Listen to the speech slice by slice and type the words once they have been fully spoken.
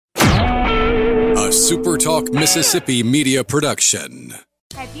a Super Talk Mississippi media production.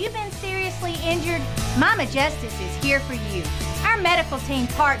 Have you been seriously injured? Mama Justice is here for you. Our medical team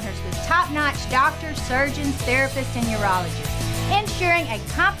partners with top-notch doctors, surgeons, therapists, and urologists, ensuring a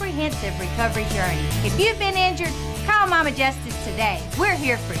comprehensive recovery journey. If you've been injured, call Mama Justice today. We're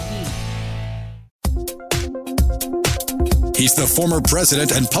here for you. He's the former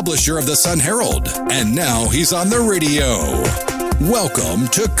president and publisher of the Sun Herald, and now he's on the radio. Welcome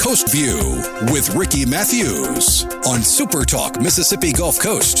to Coast View with Ricky Matthews on Super Talk Mississippi Gulf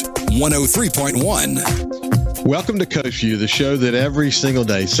Coast 103.1. Welcome to Coast View, the show that every single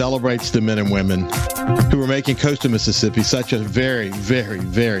day celebrates the men and women who are making coastal Mississippi such a very, very,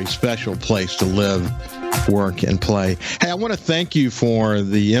 very special place to live, work, and play. Hey, I want to thank you for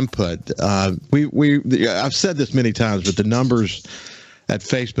the input. I've said this many times, but the numbers at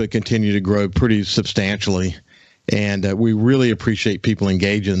Facebook continue to grow pretty substantially. And we really appreciate people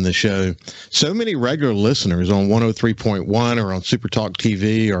engaging in the show. So many regular listeners on 103.1 or on Super Talk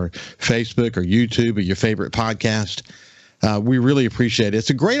TV or Facebook or YouTube or your favorite podcast. We really appreciate it. It's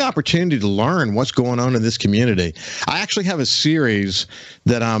a great opportunity to learn what's going on in this community. I actually have a series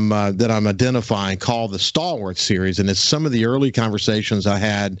that I'm identifying called the Stalwart Series, and it's some of the early conversations I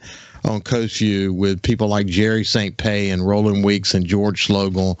had on Coast View with people like Jerry St. Pé and Roland Weeks and George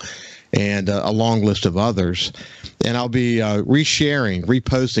Slogel and a long list of others. And I'll be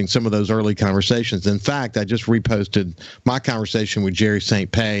reposting some of those early conversations. In fact, I just reposted my conversation with Jerry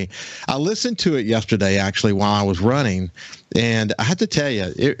St. Pé. I listened to it yesterday, actually, while I was running. And I have to tell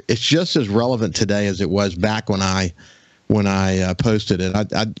you, it's just as relevant today as it was back when I posted it.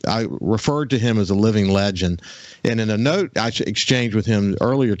 I referred to him as a living legend. And in a note I exchanged with him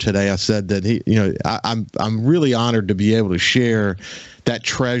earlier today, I said that I'm really honored to be able to share that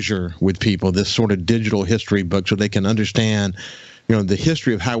treasure with people, this sort of digital history book, so they can understand, the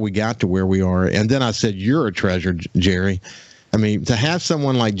history of how we got to where we are. And then I said, you're a treasure, Jerry. I mean, to have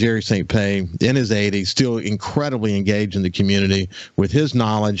someone like Jerry St. Pé in his 80s, still incredibly engaged in the community with his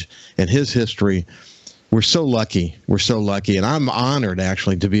knowledge and his history, we're so lucky. We're so lucky. And I'm honored,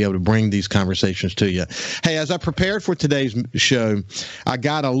 actually, to be able to bring these conversations to you. Hey, as I prepared for today's show, I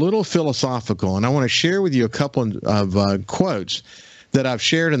got a little philosophical, and I want to share with you a couple of quotes that I've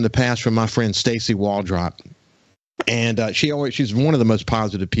shared in the past from my friend Stacy Waldrop. And she's one of the most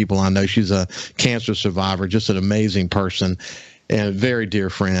positive people I know. She's a cancer survivor, just an amazing person and a very dear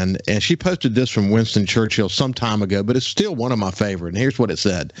friend. And she posted this from Winston Churchill some time ago, but it's still one of my favorite. And here's what it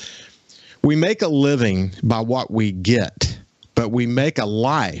said. We make a living by what we get, but we make a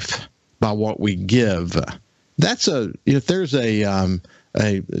life by what we give. That's if there's a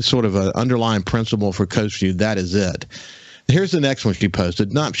sort of an underlying principle for Coast View, that is it. Here's the next one she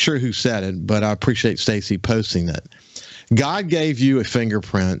posted. Not sure who said it, but I appreciate Stacy posting it. God gave you a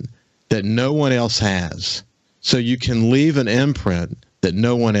fingerprint that no one else has, so you can leave an imprint that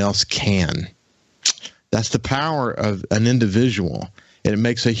no one else can. That's the power of an individual, and it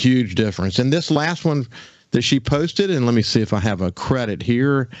makes a huge difference. And this last one that she posted, and let me see if I have a credit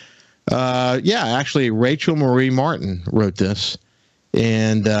here. Actually, Rachel Marie Martin wrote this.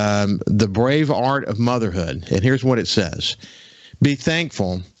 And The Brave Art of Motherhood. And here's what it says. Be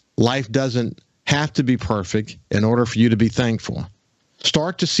thankful. Life doesn't have to be perfect in order for you to be thankful.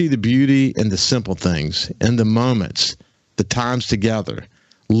 Start to see the beauty in the simple things, in the moments, the times together.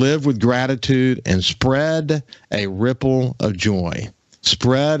 Live with gratitude and spread a ripple of joy.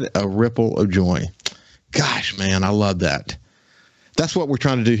 Spread a ripple of joy. Gosh, man, I love that. That's what we're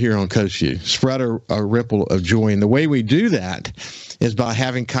trying to do here on Coast View, spread a ripple of joy. And the way we do that is by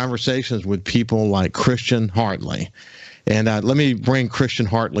having conversations with people like Christian Hartley. And let me bring Christian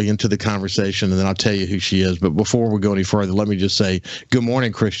Hartley into the conversation, and then I'll tell you who she is. But before we go any further, let me just say good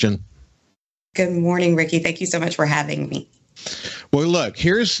morning, Christian. Good morning, Ricky. Thank you so much for having me. Well, look,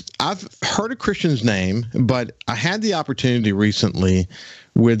 I've heard of Christian's name, but I had the opportunity recently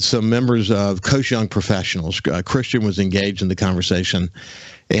with some members of Coast Young Professionals. Christian was engaged in the conversation,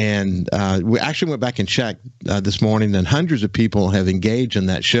 and we actually went back and checked this morning, and hundreds of people have engaged in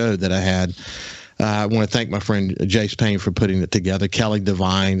that show that I had. I want to thank my friend Jace Payne for putting it together. Kelly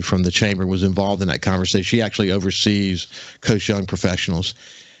Devine from the Chamber was involved in that conversation. She actually oversees Coast Young Professionals.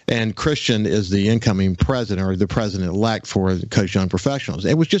 And Christian is the incoming president, or the president-elect for Coast Young Professionals.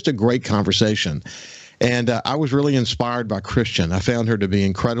 It was just a great conversation. And I was really inspired by Christian. I found her to be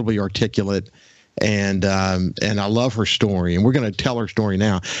incredibly articulate, and I love her story. And we're going to tell her story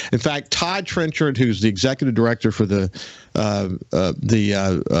now. In fact, Todd Trenchard, who's the executive director for the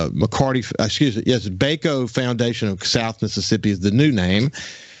Baco Foundation of South Mississippi is the new name.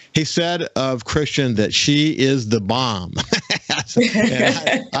 He said of Christian that she is the bomb.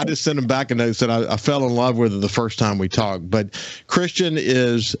 And I just sent him back a note and said I fell in love with her the first time we talked. But Christian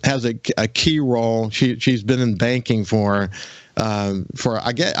has a key role. She's been in banking for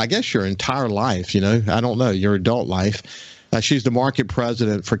I guess your entire life. I don't know, your adult life. She's the market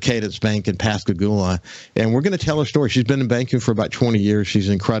president for Cadence Bank in Pascagoula, and we're going to tell her story. She's been in banking for about 20 years. She's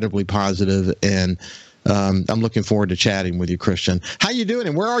incredibly positive, and I'm looking forward to chatting with you, Christian. How you doing,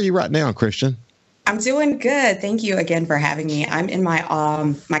 and where are you right now, Christian? I'm doing good. Thank you again for having me. I'm in my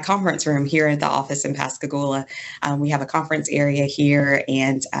my conference room here at the office in Pascagoula. We have a conference area here,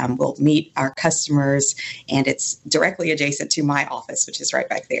 and we'll meet our customers, and it's directly adjacent to my office, which is right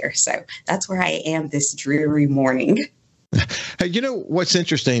back there. So that's where I am this dreary morning. Hey, what's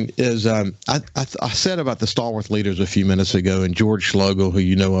interesting is I said about the Stallworth leaders a few minutes ago, and George Schlegel, who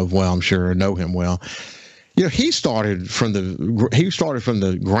you know of well, I'm sure, know him well. He started from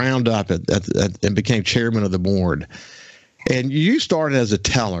the ground up and became chairman of the board. And you started as a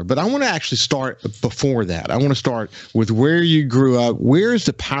teller, but I want to actually start before that. I want to start with where you grew up. Where's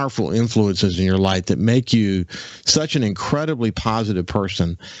the powerful influences in your life that make you such an incredibly positive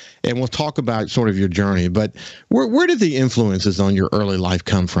person? And we'll talk about sort of your journey, but where did the influences on your early life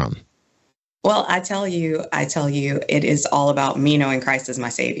come from? Well, I tell you, it is all about me knowing Christ as my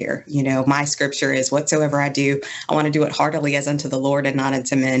Savior. My scripture is whatsoever I do, I want to do it heartily as unto the Lord and not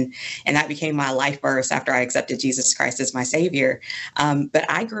unto men. And that became my life verse after I accepted Jesus Christ as my Savior. But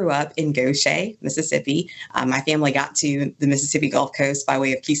I grew up in Goshen, Mississippi. My family got to the Mississippi Gulf Coast by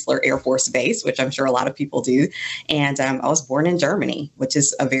way of Keesler Air Force Base, which I'm sure a lot of people do. And I was born in Germany, which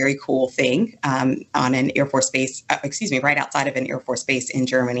is a very cool thing, on an Air Force base, right outside of an Air Force base in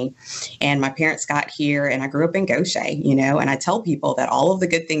Germany. And my parents got here, and I grew up in Goshen, and I tell people that all of the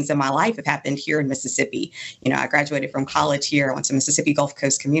good things in my life have happened here in Mississippi. I graduated from college here. I went to Mississippi Gulf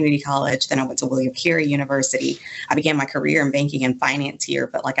Coast Community College. Then I went to William Carey University. I began my career in banking and finance here.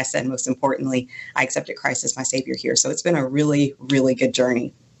 But like I said, most importantly, I accepted Christ as my Savior here. So it's been a really, really good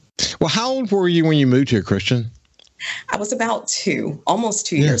journey. Well, how old were you when you moved here, Christian? I was about almost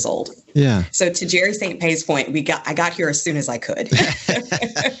 2 years old. Yeah. So to Jerry St. Pay's point, I got here as soon as I could.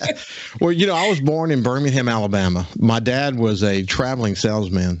 Well, I was born in Birmingham, Alabama. My dad was a traveling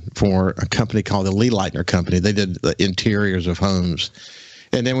salesman for a company called the Lee Leitner Company. They did the interiors of homes.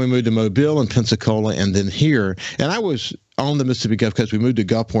 And then we moved to Mobile and Pensacola, and then here. And I was on the Mississippi Gulf Coast. We moved to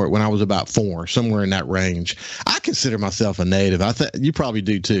Gulfport when I was about 4, somewhere in that range. I consider myself a native. I think you probably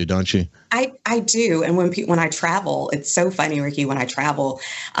do too, don't you? I do. And when I travel, it's so funny, Ricky, when I travel,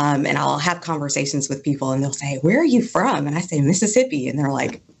 and I'll have conversations with people, and they'll say, "Where are you from?" And I say, "Mississippi." And they're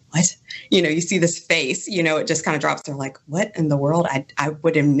like, "What?" You see this face, it just kind of drops. They're like, "What in the world? I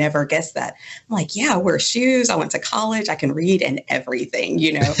would have never guessed that." I'm like, "Yeah, I wear shoes. I went to college. I can read and everything,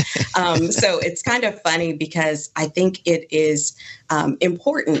 So it's kind of funny because I think it is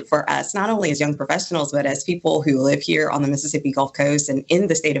important for us, not only as young professionals, but as people who live here on the Mississippi Gulf Coast and in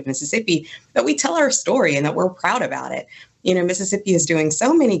the state of Mississippi, that we tell our story and that we're proud about it. Mississippi is doing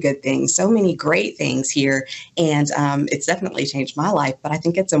so many good things, so many great things here, and it's definitely changed my life. But I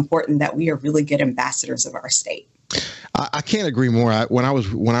think it's important that we are really good ambassadors of our state. I can't agree more. When I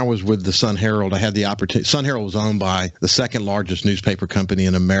was with the Sun Herald, I had the opportunity. Sun Herald was owned by the second largest newspaper company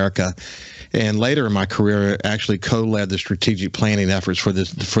in America, and later in my career, I actually co-led the strategic planning efforts for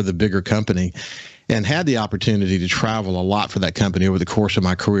the bigger company. And had the opportunity to travel a lot for that company over the course of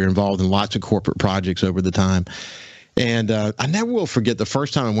my career, involved in lots of corporate projects over the time. And I never will forget the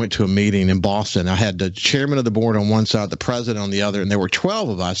first time I went to a meeting in Boston. I had the chairman of the board on one side, the president on the other, and there were 12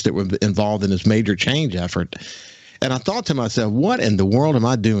 of us that were involved in this major change effort. And I thought to myself, what in the world am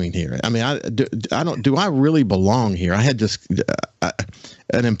I doing here? I mean, do I really belong here? I had this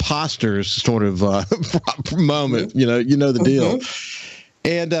an imposter's sort of moment, you know the deal.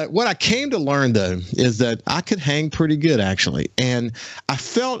 And what I came to learn, though, is that I could hang pretty good, actually. And I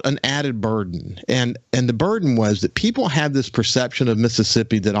felt an added burden. And the burden was that people have this perception of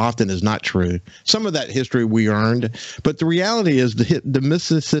Mississippi that often is not true. Some of that history we earned. But the reality is the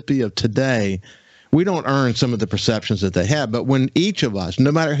Mississippi of today, we don't earn some of the perceptions that they have. But when each of us,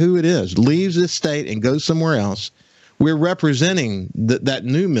 no matter who it is, leaves this state and goes somewhere else, we're representing that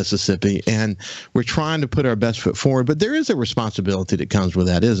new Mississippi, and we're trying to put our best foot forward. But there is a responsibility that comes with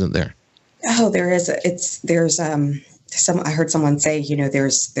that, isn't there? Oh, there is. I heard someone say,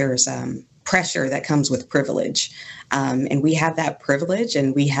 there's pressure that comes with privilege. And we have that privilege,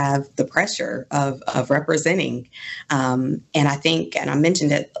 and we have the pressure of representing. And I think, and I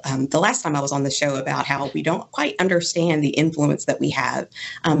mentioned it the last time I was on the show, about how we don't quite understand the influence that we have,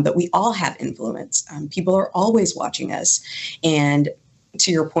 but we all have influence. People are always watching us. And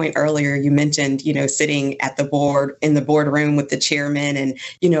to your point earlier, you mentioned, sitting at the board in the boardroom with the chairman and,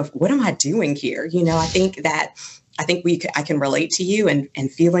 what am I doing here? I think I can relate to you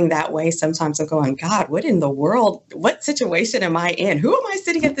and feeling that way. Sometimes I'm going, God, what in the world? What situation am I in? Who am I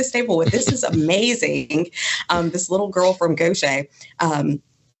sitting at this table with? This is amazing. This little girl from Goshen.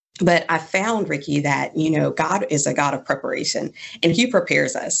 But I found, Ricky, that, God is a God of preparation and he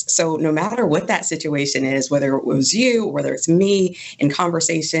prepares us. So no matter what that situation is, whether it was you, whether it's me, in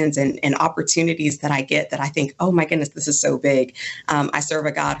conversations and opportunities that I get that I think, oh my goodness, this is so big. I serve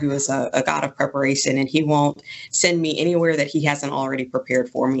a God who is a God of preparation, and he won't send me anywhere that he hasn't already prepared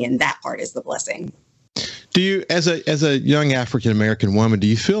for me. And that part is the blessing. Do you, as a young African-American woman, do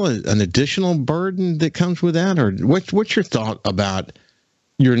you feel an additional burden that comes with that? Or what's your thought about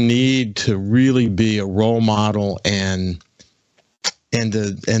your need to really be a role model and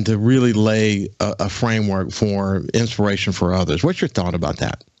to really lay a framework for inspiration for others? What's your thought about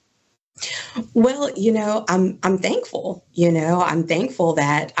that? Well, I'm thankful. I'm thankful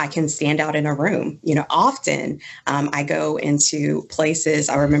that I can stand out in a room. Often I go into places.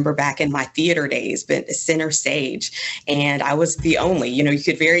 I remember back in my theater days, but center stage, and I was the only. You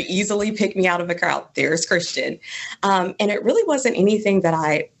could very easily pick me out of a crowd. There's Christian, and it really wasn't anything that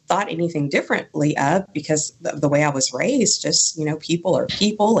I thought anything differently of, because the way I was raised, just people are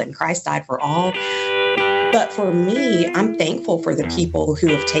people, and Christ died for all. But for me, I'm thankful for the people who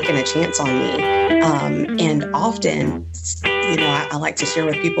have taken a chance on me. And often, I like to share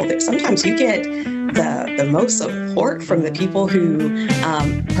with people that sometimes you get the most support from the people who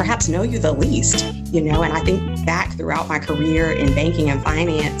perhaps know you the least, and I think back throughout my career in banking and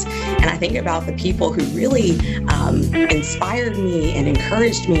finance, and I think about the people who really inspired me and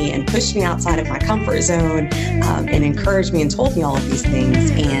encouraged me and pushed me outside of my comfort zone and encouraged me and told me all of these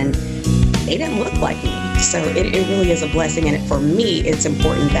things. And they didn't look like me. So it really is a blessing. And for me, it's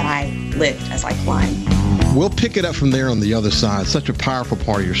important that I lift as I climb. We'll pick it up from there on the other side. Such a powerful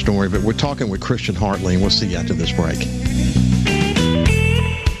part of your story. But we're talking with Christian Hartley, and we'll see you after this break.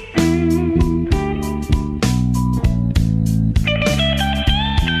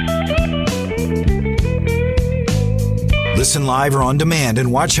 Listen live or on demand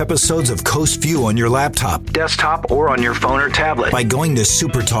and watch episodes of Coast View on your laptop, desktop, or on your phone or tablet by going to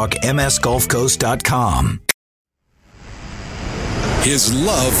supertalkmsgulfcoast.com. His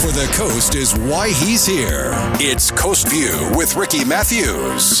love for the coast is why he's here. It's Coast View with Ricky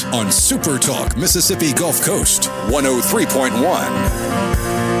Matthews on Super Talk Mississippi Gulf Coast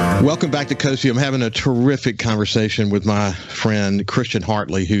 103.1. Welcome back to Coast View. I'm having a terrific conversation with my friend Christian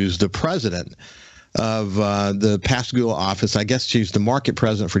Hartley, who's the president of the Pascagoula office. I guess she's the market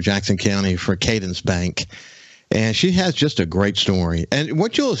president for Jackson County for Cadence Bank. And she has just a great story. And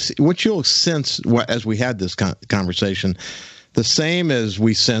what you'll sense as we had this conversation, the same as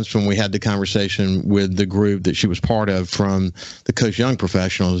we sensed when we had the conversation with the group that she was part of from the Coast Young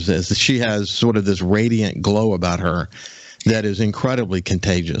Professionals, is that she has sort of this radiant glow about her that is incredibly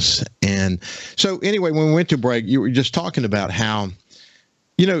contagious. And so anyway, when we went to break, you were just talking about how,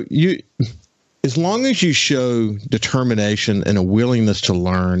 as long as you show determination and a willingness to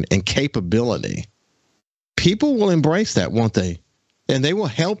learn and capability, people will embrace that, won't they? And they will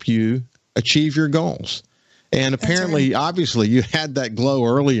help you achieve your goals. And apparently, obviously, you had that glow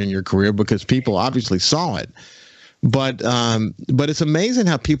early in your career because people obviously saw it. But it's amazing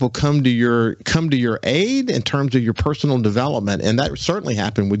how people come to your aid in terms of your personal development, and that certainly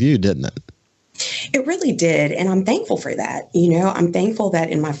happened with you, didn't it? It really did. And I'm thankful for that. I'm thankful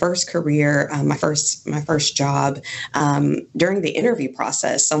that in my first career, my first job, during the interview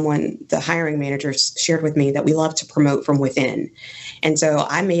process, the hiring manager shared with me that we love to promote from within. And so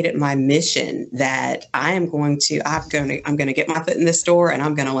I made it my mission that I'm going to get my foot in this door, and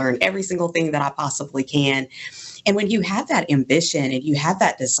I'm going to learn every single thing that I possibly can. And when you have that ambition and you have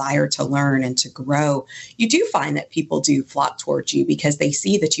that desire to learn and to grow, you do find that people do flock towards you because they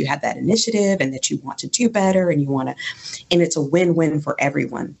see that you have that initiative and that you want to do better and and it's a win-win for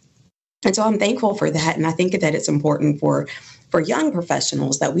everyone. And so I'm thankful for that. And I think that it's important for young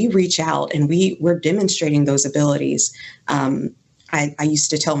professionals that we reach out and we're demonstrating those abilities. I used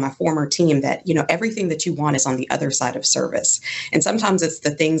to tell my former team that, everything that you want is on the other side of service. And sometimes it's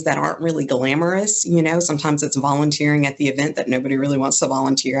the things that aren't really glamorous. Sometimes it's volunteering at the event that nobody really wants to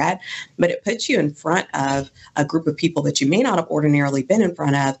volunteer at, but it puts you in front of a group of people that you may not have ordinarily been in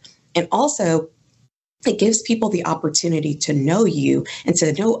front of. And also, it gives people the opportunity to know you and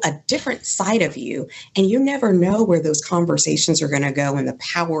to know a different side of you. And you never know where those conversations are going to go and the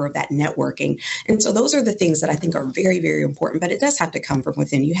power of that networking. And so those are the things that I think are very, very important, but it does have to come from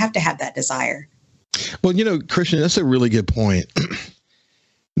within. You have to have that desire. Well, Christian, that's a really good point.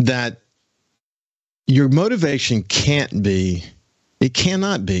 that your motivation cannot be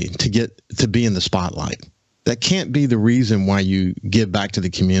to be in the spotlight. That can't be the reason why you give back to the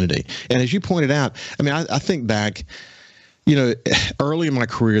community. And as you pointed out, I mean, I think back, early in my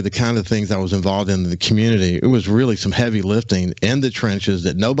career, the kind of things I was involved in the community, it was really some heavy lifting in the trenches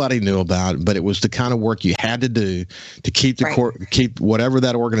that nobody knew about, but it was the kind of work you had to do to keep keep whatever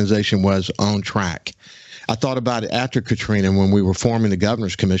that organization was on track. I thought about it after Katrina when we were forming the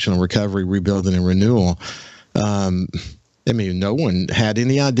Governor's Commission on Recovery, Rebuilding, and Renewal. No one had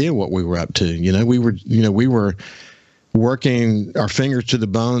any idea what we were up to. We were working our fingers to the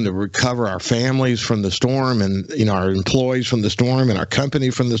bone to recover our families from the storm, and our employees from the storm, and our company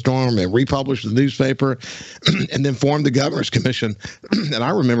from the storm, and republish the newspaper, and then form the Governor's Commission. And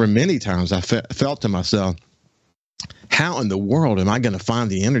I remember many times I felt to myself, how in the world am I going to find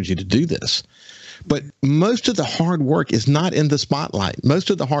the energy to do this? But most of the hard work is not in the spotlight. Most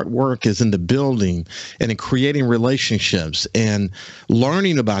of the hard work is in the building and in creating relationships and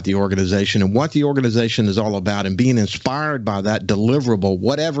learning about the organization and what the organization is all about and being inspired by that deliverable,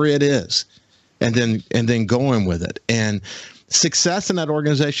 whatever it is, and then going with it. And success in that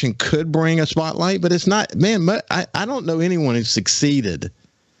organization could bring a spotlight, but it's not, I don't know anyone who succeeded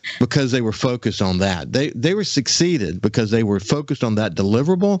because they were focused on that. They were succeeded because they were focused on that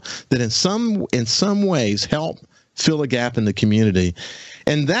deliverable that in some ways helped fill a gap in the community.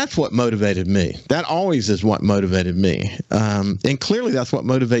 And that's what motivated me. That always is what motivated me. And clearly that's what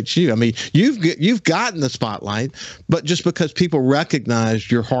motivates you. I mean, you've gotten the spotlight, but just because people recognized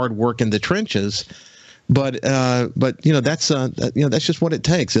your hard work in the trenches, but that's just what it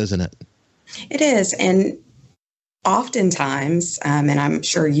takes, isn't it? It is. And oftentimes, and I'm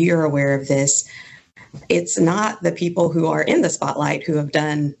sure you're aware of this, it's not the people who are in the spotlight who have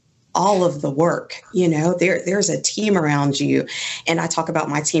done all of the work. There's a team around you. And I talk about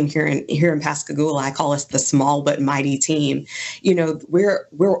my team here in Pascagoula. I call us the small but mighty team.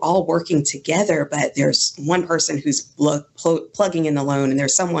 We're all working together, but there's one person who's plugging in the loan, and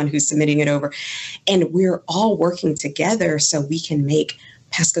there's someone who's submitting it over. And we're all working together so we can make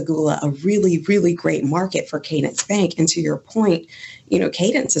Pascagoula a really, really great market for Cadence Bank. And to your point,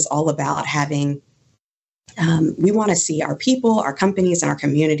 Cadence is all about having, we want to see our people, our companies, and our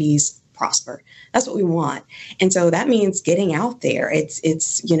communities prosper. That's what we want. And so that means getting out there. It's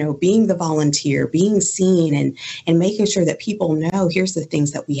being the volunteer, being seen, and making sure that people know here's the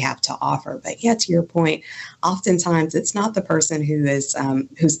things that we have to offer. But yeah, to your point, oftentimes it's not the person who is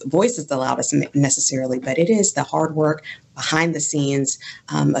whose voice is the loudest necessarily, but it is the hard work behind the scenes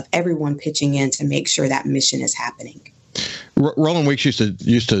of everyone pitching in to make sure that mission is happening. Roland Weeks he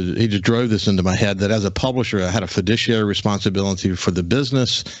just drove this into my head that as a publisher, I had a fiduciary responsibility for the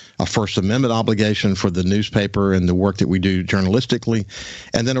business, a First Amendment obligation for the newspaper and the work that we do journalistically,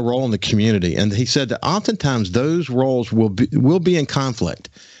 and then a role in the community. And he said that oftentimes those roles will be in conflict.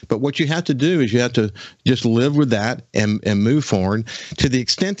 But what you have to do is you have to just live with that and move forward. To the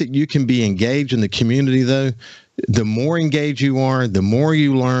extent that you can be engaged in the community, though, the more engaged you are, the more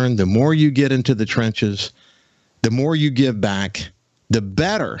you learn, the more you get into the trenches, the more you give back, the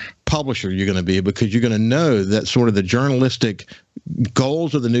better publisher you're going to be, because you're going to know that sort of the journalistic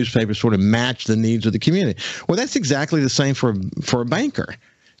goals of the newspaper sort of match the needs of the community. Well, that's exactly the same for a banker.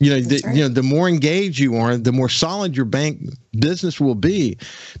 The more engaged you are, the more solid your bank business will be,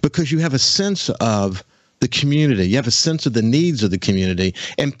 because you have a sense of the community. You have a sense of the needs of the community.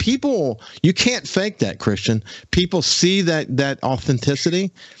 And people, you can't fake that, Christian. People see that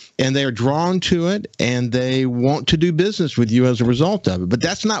authenticity, and they are drawn to it, and they want to do business with you as a result of it. But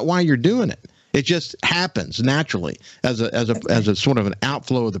that's not why you're doing it. It just happens naturally as a sort of an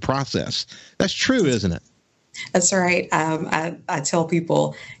outflow of the process. That's true, isn't it? That's right. I tell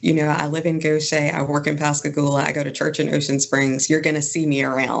people, I live in Gaucher. I work in Pascagoula. I go to church in Ocean Springs. You're going to see me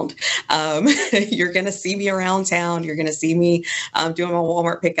around. You're going to see me around town. You're going to see me doing my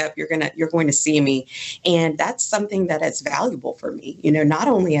Walmart pickup. You're going to see me. And that's something that is valuable for me. Not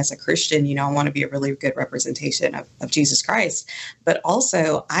only as a Christian, I want to be a really good representation of Jesus Christ, but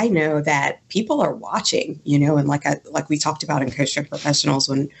also I know that people are watching, and like we talked about in Christian Professionals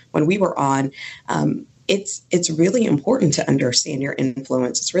when we were on, it's really important to understand your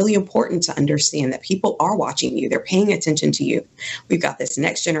influence. It's really important to understand that people are watching you. They're paying attention to you. We've got this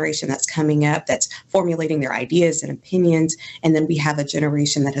next generation that's coming up that's formulating their ideas and opinions. And then we have a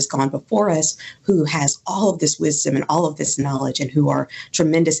generation that has gone before us who has all of this wisdom and all of this knowledge and who are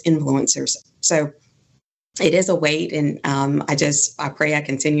tremendous influencers. So it is a weight, and I pray I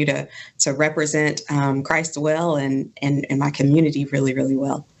continue to represent Christ well and my community really, really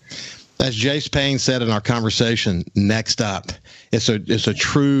well. As Jace Payne said in our conversation, next up, it's a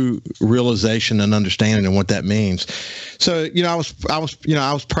true realization and understanding of what that means. So, I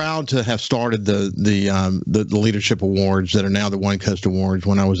was proud to have started the Leadership Awards that are now the One Coast Awards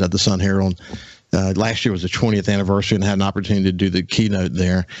when I was at the Sun Herald. Last year was the 20th anniversary and had an opportunity to do the keynote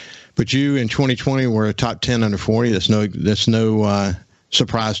there. But you in 2020 were a top 10 under 40. That's no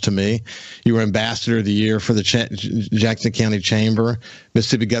surprise to me. You were Ambassador of the Year for the Jackson County Chamber,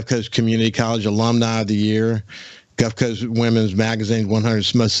 Mississippi Gulf Coast Community College Alumni of the Year, Gulf Coast Women's Magazine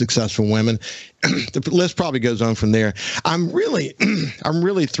 100 Most Successful Women. The list probably goes on from there. I'm really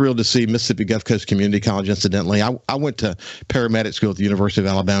thrilled to see Mississippi Gulf Coast Community College. Incidentally, I went to paramedic school at the University of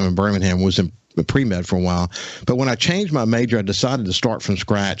Alabama in Birmingham, was in pre-med for a while. But when I changed my major, I decided to start from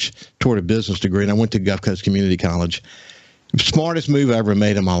scratch toward a business degree, and I went to Gulf Coast Community College. Smartest move I ever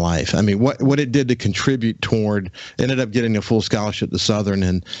made in my life. I mean, what it did to contribute toward, ended up getting a full scholarship to Southern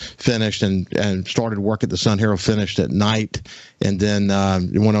and finished and started work at the Sun Herald, finished at night, and then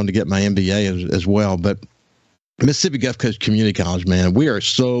went on to get my MBA as well. But Mississippi Gulf Coast Community College, man, we are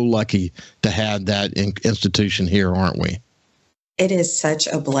so lucky to have that institution here, aren't we? It is such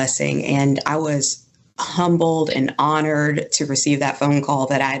a blessing. And I was humbled and honored to receive that phone call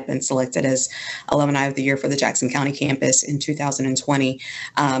that I had been selected as Alumni of the Year for the Jackson County campus in 2020.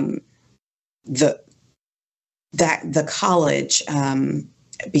 The college,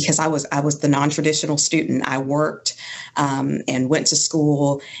 because I was the non-traditional student, I worked and went to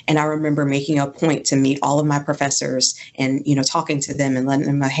school, and I remember making a point to meet all of my professors and talking to them and letting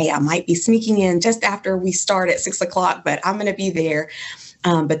them know, hey, I might be sneaking in just after we start at 6:00, but I'm going to be there.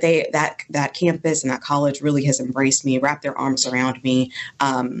 But that campus and that college really has embraced me, wrapped their arms around me.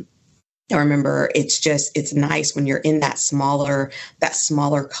 I remember it's nice when you're in that smaller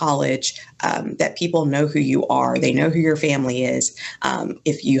college that people know who you are. They know who your family is.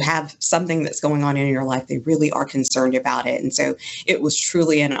 If you have something that's going on in your life, they really are concerned about it. And so it was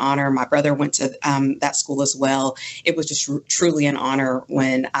truly an honor. My brother went to that school as well. It was just truly an honor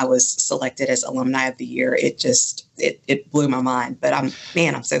when I was selected as Alumni of the Year. It blew my mind, but I'm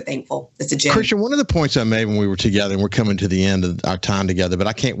so thankful. It's a gem. Christian, one of the points I made when we were together, and we're coming to the end of our time together, but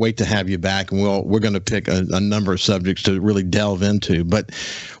I can't wait to have you back, and we're going to pick a number of subjects to really delve into. But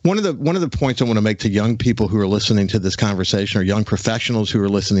one of the points I want to make to young people who are listening to this conversation, or young professionals who are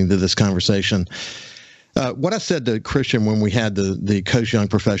listening to this conversation, what I said to Christian when we had the Coast Young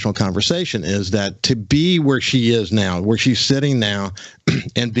Professional conversation is that to be where she is now, where she's sitting now,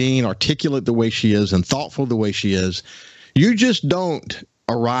 and being articulate the way she is and thoughtful the way she is, you just don't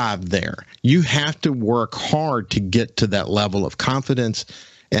arrive there. You have to work hard to get to that level of confidence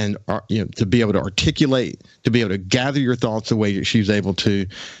and to be able to articulate, to be able to gather your thoughts the way that she's able to.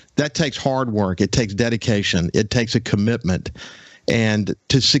 That takes hard work. It takes dedication. It takes a commitment. And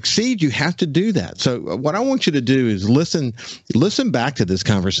to succeed, you have to do that. So what I want you to do is listen back to this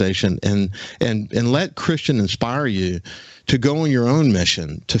conversation and let Christian inspire you to go on your own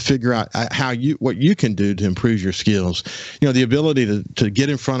mission, to figure out what you can do to improve your skills. The ability to get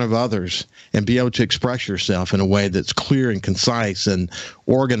in front of others and be able to express yourself in a way that's clear and concise and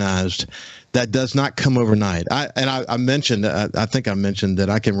organized. That does not come overnight. I mentioned, I think I mentioned that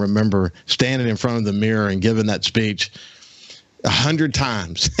I can remember standing in front of the mirror and giving that speech 100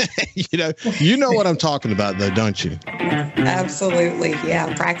 times. You know what I'm talking about, though, don't you? Absolutely.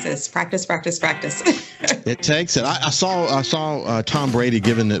 Yeah. Practice. It takes it. I saw Tom Brady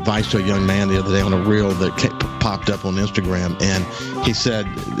giving advice to a young man the other day on a reel that popped up on Instagram. And he said,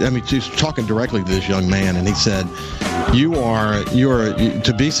 he was talking directly to this young man. And he said, you are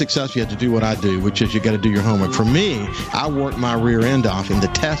to be successful, you have to do what I do, which is you got to do your homework. For me, I work my rear end off, and the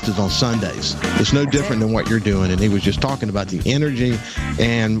test is on Sundays. It's no different than what you're doing. And he was just talking about the energy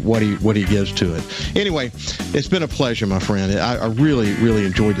and what he gives to it. Anyway, it's been a pleasure, my friend. I really, really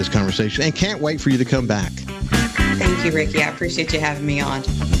enjoyed this conversation and can't wait for you to come back. Thank you, Ricky. I appreciate you having me on.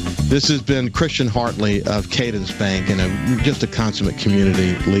 This has been Christian Hartley of Cadence Bank and just a consummate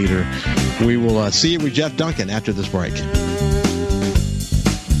community leader. We will see you with Jeff Duncan after this break.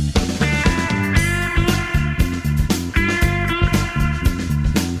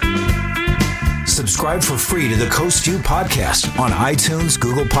 Subscribe for free to the Coast View podcast on iTunes,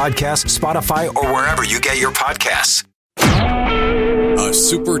 Google Podcasts, Spotify, or wherever you get your podcasts. A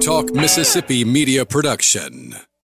SuperTalk Mississippi media production.